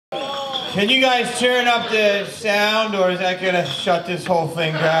Can you guys turn up the sound, or is that gonna shut this whole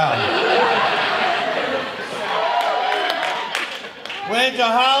thing down? Went to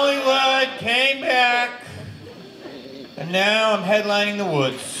Hollywood, came back, and now I'm headlining the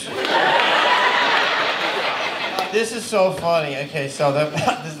Woods. This is so funny. Okay, so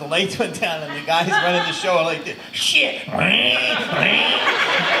the lights went down and the guys running the show are like this. Shit!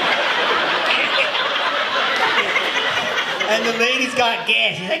 And the lady's got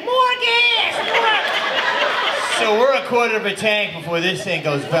gas. She's like, more gas! More! So we're a quarter of a tank before this thing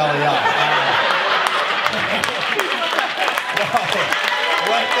goes belly up.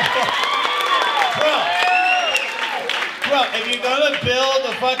 What the fuck? Bro, if you're gonna build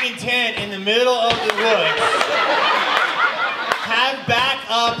a fucking tent in the middle of the woods, have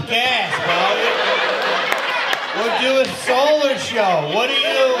backup gas, bro. We'll do a solar show. What are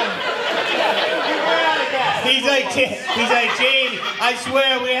you? He's like, Jamie, I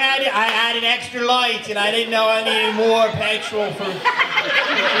swear I added extra lights and I didn't know I needed more petrol for.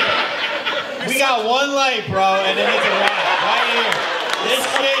 We got one light, bro, and then it's a wrap. Right here. This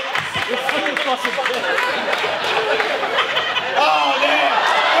shit. Oh, damn!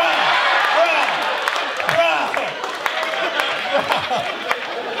 Bro!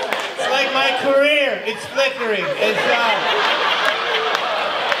 It's like my career. It's flickering. It's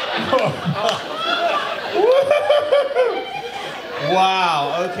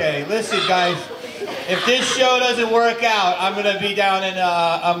Wow. Okay. Listen, guys. If this show doesn't work out, I'm gonna be down in.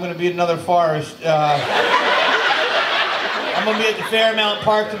 I'm gonna be in another forest. I'm gonna be at the Fairmount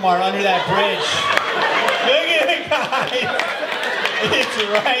Park tomorrow under that bridge. Look at it, guys. It's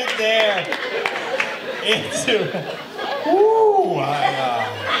right there. It's. Woo!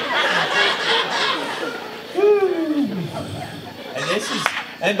 And this is.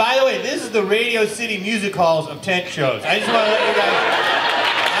 And by the way, this is the Radio City Music Halls of tent shows. I just want to let you guys.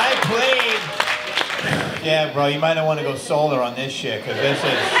 I played. Yeah, bro, you might not want to go solar on this shit, because this is.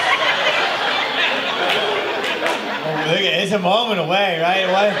 Look at it, it's a moment away, right?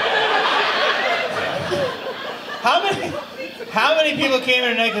 What? How many people came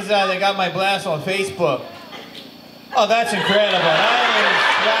here tonight because they got my blast on Facebook? Oh, that's incredible.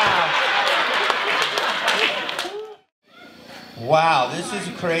 Wow, this is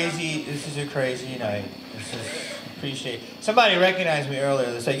a crazy night. This is, appreciate. Somebody recognized me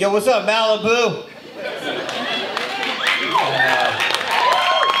earlier. They said, yo, what's up, Malibu?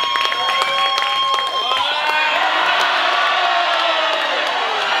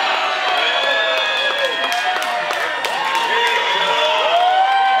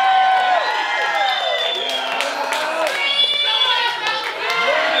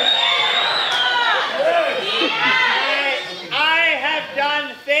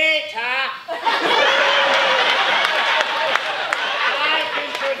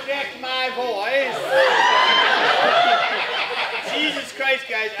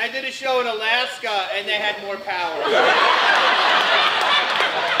 Guys, I did a show in Alaska and they had more power.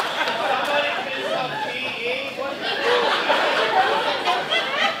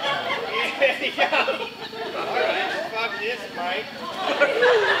 Yeah. Alright, fuck this, Mike.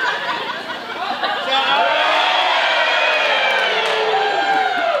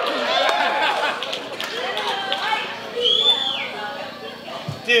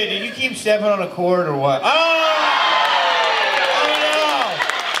 Dude, did you keep stepping on a cord or what? Oh!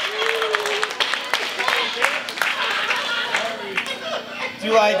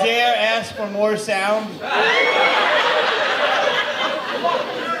 Do I dare ask for more sound?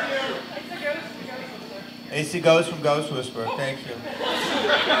 It's the ghost from Ghost Whisperer. Thank you.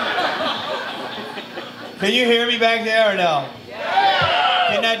 Can you hear me back there or no?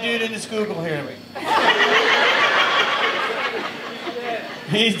 Can that dude in the Schuylkill hear me?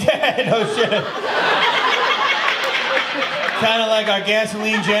 He's dead. Oh shit. Kind of like our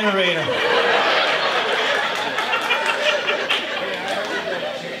gasoline generator.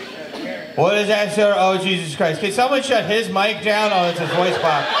 What is that, sir? Oh, Jesus Christ. Can someone shut his mic down? Oh, it's his voice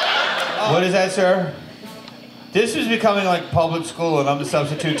box. What is that, sir? This is becoming like public school and I'm the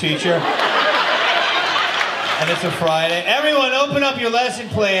substitute teacher. And it's a Friday. Everyone, open up your lesson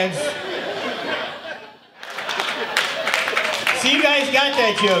plans. See, you guys got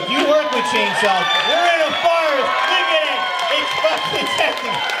that joke. You work with chainsaws. We're in a forest. Look at it. It's fucking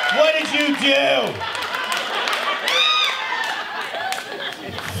technical. What did you do?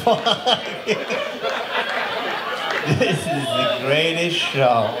 This is the greatest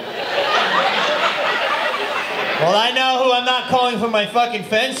show. Well, I know who I'm not calling for my fucking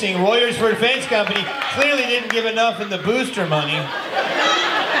fencing. Royersford Fence Company clearly didn't give enough in the booster money.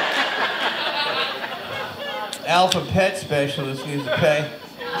 Alpha Pet Specialist needs to pay.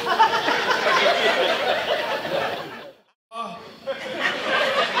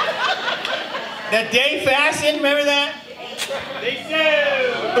 That Dave Fasten, remember that? They do.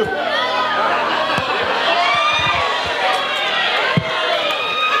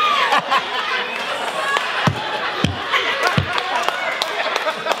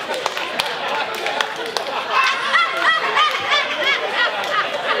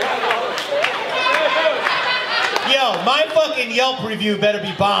 Yo, my fucking Yelp review better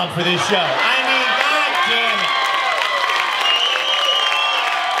be bombed for this show. I mean, god damn it.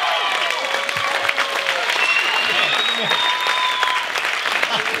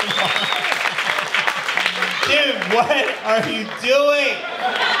 Dude, what are you doing?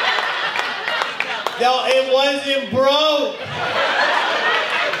 No, it wasn't broke.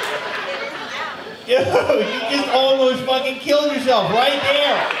 Dude, you just almost fucking killed yourself right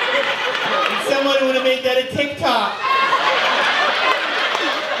there. And someone would have made that a TikTok.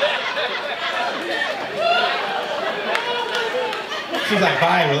 She's like,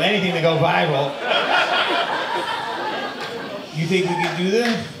 viral, anything to go viral. You think we can do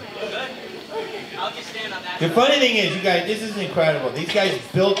this? I'll just stand on that. The funny thing is, you guys, this is incredible. These guys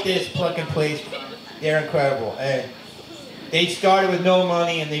built this fucking place. They're incredible. And they started with no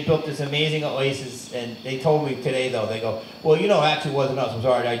money and they built this amazing oasis. And they told me today, though, they go, well, you know, actually it wasn't us, it was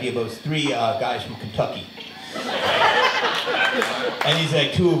our idea, but it was three guys from Kentucky. And he's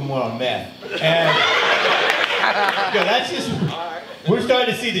like, two of them were on meth. And yo, that's just, we're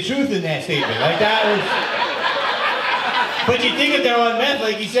starting to see the truth in that statement. Like that was, but you think if they're on meth,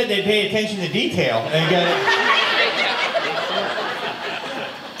 like you said, they pay attention to detail. And you gotta,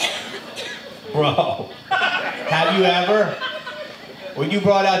 bro, have you ever, when you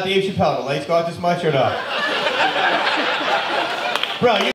brought out Dave Chappelle, the lights go out this much or not? Bro, you